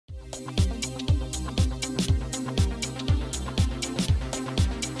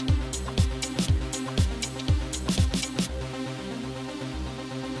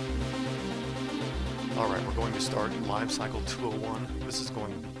to start LiveCycle 201. This is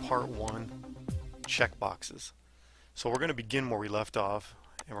going to be part 1, checkboxes. So we're going to begin where we left off,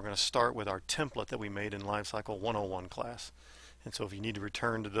 and we're going to start with our template that we made in LiveCycle 101 class. And so if you need to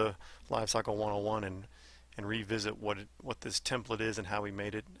return to the LiveCycle 101 and revisit what this template is and how we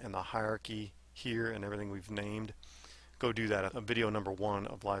made it and the hierarchy here and everything we've named, go do that at video number 1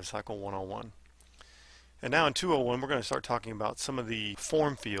 of LiveCycle 101. And now in 201 we're going to start talking about some of the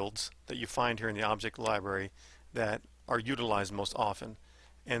form fields that you find here in the object library that are utilized most often,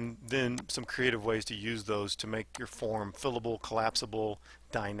 and then some creative ways to use those to make your form fillable, collapsible,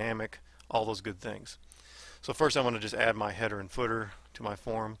 dynamic, all those good things. So first I'm going to just add my header and footer to my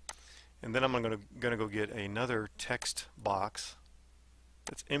form, and then I'm going to go get another text box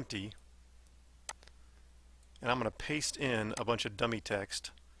that's empty, and I'm going to paste in a bunch of dummy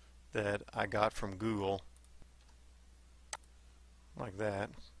text that I got from Google, like that.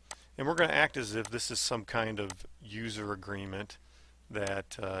 And we're going to act as if this is some kind of user agreement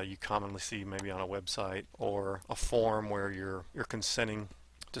that you commonly see maybe on a website or a form where you're consenting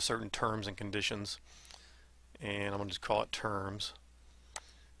to certain terms and conditions. And I'm going to just call it terms,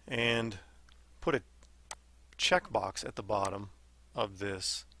 and put a checkbox at the bottom of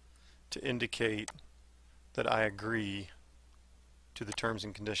this to indicate that I agree to the terms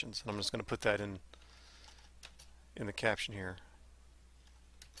and conditions. And I'm just going to put that in the caption here.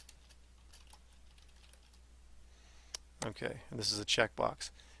 Okay, and this is a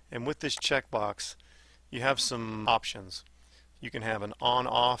checkbox. And with this checkbox, you have some options. You can have an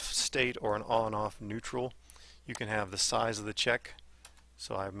on-off state or an on-off neutral. You can have the size of the check.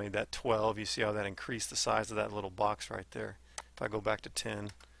 So I've made that 12. You see how that increased the size of that little box right there. If I go back to 10,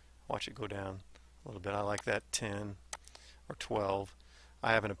 watch it go down a little bit. I like that 10 or 12.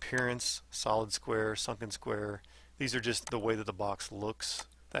 I have an appearance, solid square, sunken square. These are just the way that the box looks.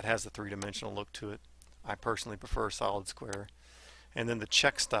 That has the three-dimensional look to it. I personally prefer solid square. And then the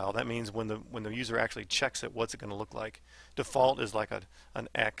check style, that means when the user actually checks it, what's it going to look like? Default is like an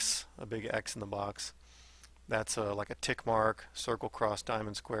X, a big X in the box. That's like a tick mark, circle, cross,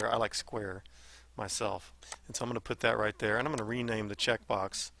 diamond, square. I like square myself. And so I'm going to put that right there, and I'm going to rename the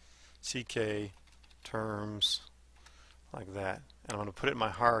checkbox CK terms, like that. And I'm going to put it in my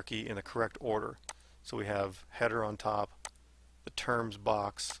hierarchy in the correct order. So we have header on top, the terms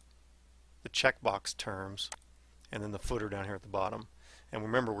box, the checkbox terms, and then the footer down here at the bottom. And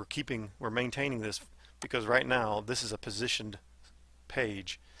remember, we're maintaining this because right now this is a positioned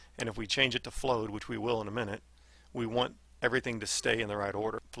page, and if we change it to flowed, which we will in a minute, we want everything to stay in the right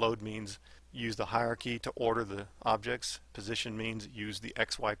order. Flowed means use the hierarchy to order the objects. Position means use the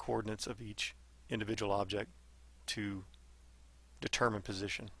XY coordinates of each individual object to determine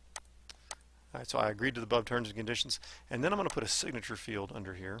position. Alright, so I agreed to the above terms and conditions, and then I'm going to put a signature field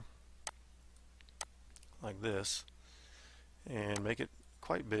under here like this and make it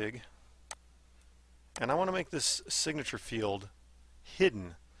quite big, and I want to make this signature field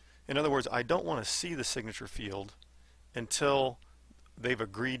hidden. In other words, I don't want to see the signature field until they've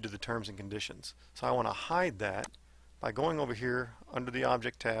agreed to the terms and conditions. So I want to hide that by going over here under the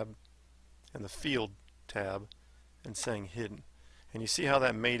object tab and the field tab and saying hidden. And you see how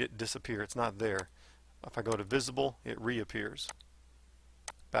that made it disappear. It's not there. If I go to visible, it reappears.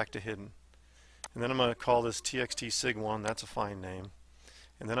 Back to hidden. And then I'm going to call this txt sig1. That's a fine name.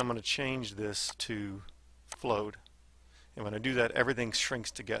 And then I'm going to change this to flowed. And when I do that, everything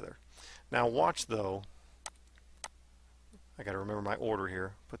shrinks together. Now watch though, I got to remember my order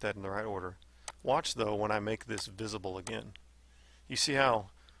here, put that in the right order. Watch though when I make this visible again. You see how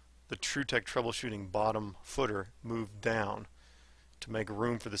the TrueTech troubleshooting bottom footer moved down to make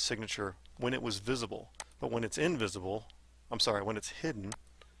room for the signature when it was visible. But when it's invisible, when it's hidden,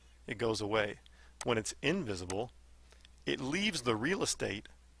 it goes away. When it's invisible, it leaves the real estate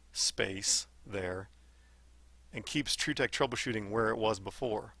space there and keeps TrueTech troubleshooting where it was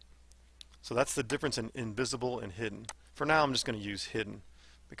before. So that's the difference in invisible and hidden. For now I'm just going to use hidden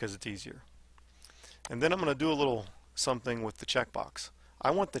because it's easier. And then I'm going to do a little something with the checkbox.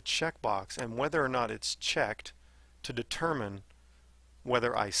 I want the checkbox and whether or not it's checked to determine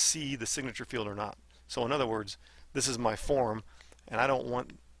whether I see the signature field or not. So in other words, this is my form, and I don't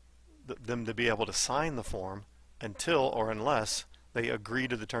want them to be able to sign the form until or unless they agree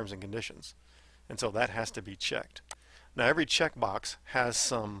to the terms and conditions. And so that has to be checked. Now every checkbox has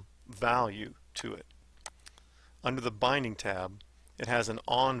some value to it. Under the binding tab, it has an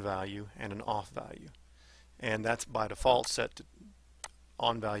on value and an off value. And that's by default set to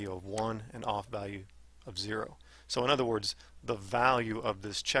on value of 1 and off value of 0. So in other words, the value of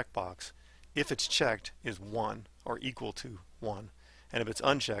this checkbox, if it's checked, is 1 or equal to 1. and if it's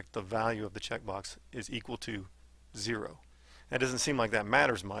unchecked, the value of the checkbox is equal to 0. That doesn't seem like that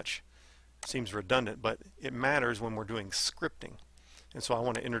matters much. It seems redundant, but it matters when we're doing scripting. And so I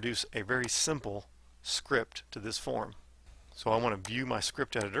want to introduce a very simple script to this form. So I want to view my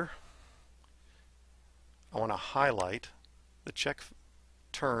script editor. I want to highlight the check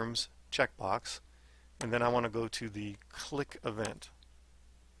terms checkbox, and then I want to go to the click event.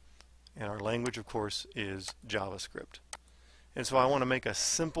 And our language, of course, is JavaScript. And so I want to make a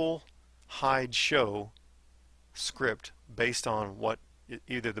simple hide show script based on what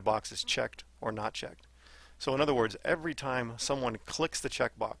either the box is checked or not checked. So in other words, every time someone clicks the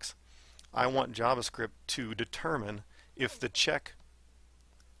checkbox, I want JavaScript to determine if the check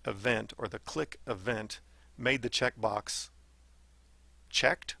event or the click event made the checkbox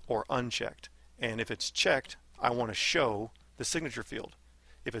checked or unchecked. And if it's checked, I want to show the signature field.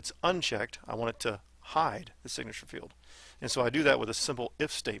 If it's unchecked, I want it to hide the signature field. And so I do that with a simple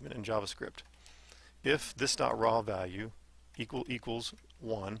if statement in JavaScript. If this.raw value equals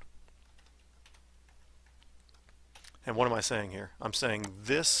 1. And what am I saying here? I'm saying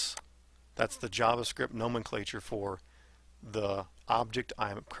this, that's the JavaScript nomenclature for the object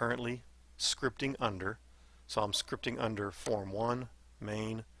I'm currently scripting under. So I'm scripting under form1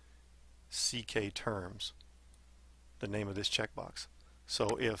 main ck terms, the name of this checkbox.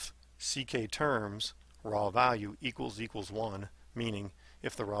 So if ck terms raw value equals 1, meaning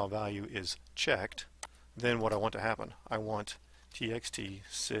if the raw value is checked, then what I want to happen, I want txt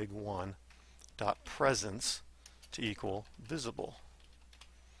sig1 dot presence to equal visible.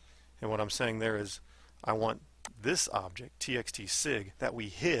 And what I'm saying there is I want this object txt sig that we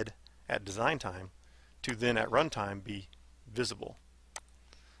hid at design time to then at runtime be visible.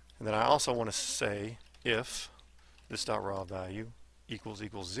 And then I also want to say if this.raw value equals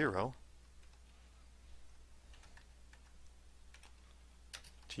 0,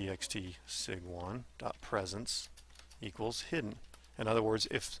 txt sig1 dot presence equals hidden. In other words,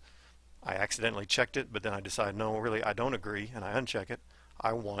 if I accidentally checked it but then I decide no, really I don't agree, and I uncheck it,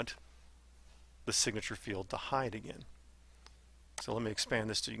 I want the signature field to hide again. So let me expand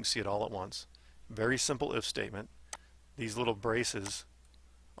this so you can see it all at once. Very simple if statement. These little braces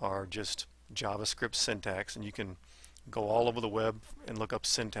are just JavaScript syntax, and you can go all over the web and look up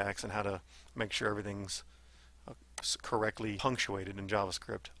syntax and how to make sure everything's correctly punctuated in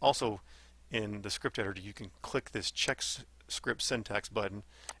JavaScript. Also, in the script editor, you can click this check script syntax button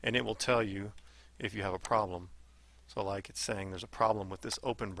and it will tell you if you have a problem. So like it's saying there's a problem with this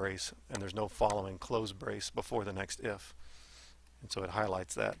open brace and there's no following close brace before the next if. And so it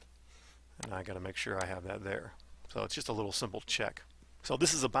highlights that, and I got to make sure I have that there. So it's just a little simple check. So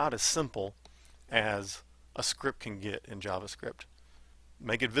this is about as simple as a script can get in JavaScript.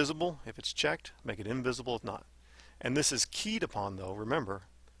 Make it visible if it's checked, make it invisible if not. And this is keyed upon, though, remember,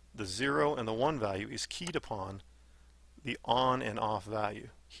 the 0 and the 1 value is keyed upon the on and off value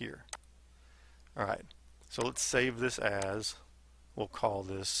here. Alright, so let's save this as, we'll call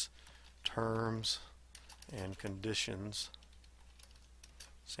this terms and conditions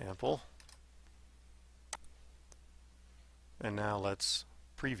sample. And now let's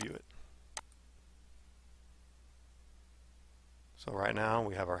preview it. So right now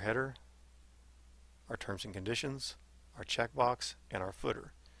we have our header, our terms and conditions, our checkbox, and our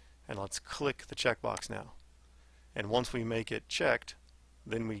footer. And let's click the checkbox now. And once we make it checked,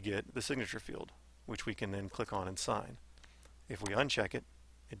 then we get the signature field, which we can then click on and sign. If we uncheck it,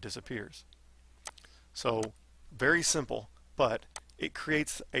 it disappears. So very simple, but it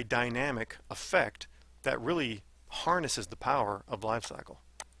creates a dynamic effect that really harnesses the power of LiveCycle.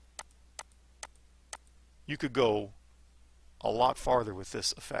 You could go a lot farther with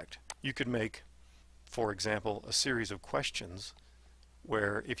this effect. You could make, for example, a series of questions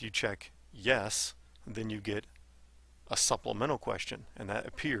where if you check yes, then you get a supplemental question and that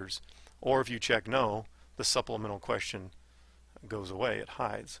appears. Or if you check no, the supplemental question goes away, it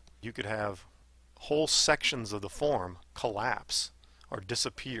hides. You could have whole sections of the form collapse or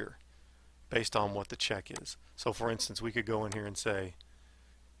disappear based on what the check is. So for instance, we could go in here and say,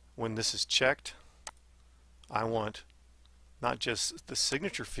 when this is checked, I want not just the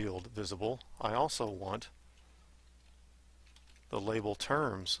signature field visible, I also want the label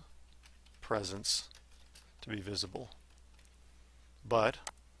terms presence to be visible. But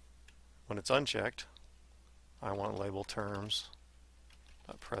when it's unchecked, I want label terms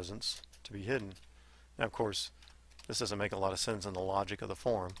presence to be hidden. Now of course this doesn't make a lot of sense in the logic of the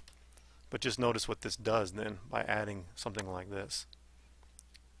form, but just notice what this does then by adding something like this.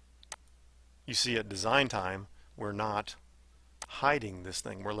 You see at design time we're not hiding this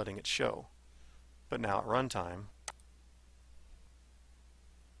thing, we're letting it show. But now at runtime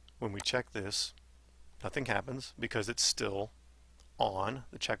when we check this, nothing happens because it's still on.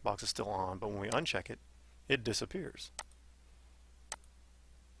 The checkbox is still on, but when we uncheck it, it disappears.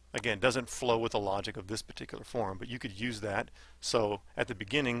 Again, it doesn't flow with the logic of this particular form, but you could use that. So at the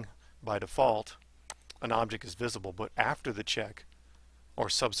beginning, by default, an object is visible, but after the check or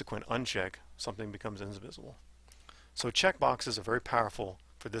subsequent uncheck, something becomes invisible. So checkboxes are very powerful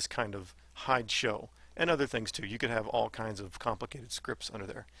for this kind of hide show, and other things too. You could have all kinds of complicated scripts under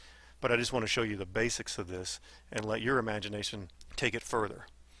there. But I just want to show you the basics of this and let your imagination take it further.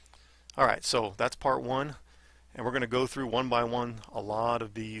 Alright, so that's part one. And we're going to go through one by one a lot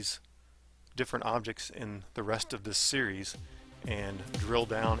of these different objects in the rest of this series and drill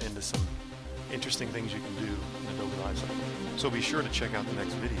down into some interesting things you can do in Adobe LiveCycle. So be sure to check out the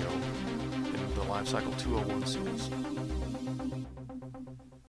next video in the LiveCycle 201 series.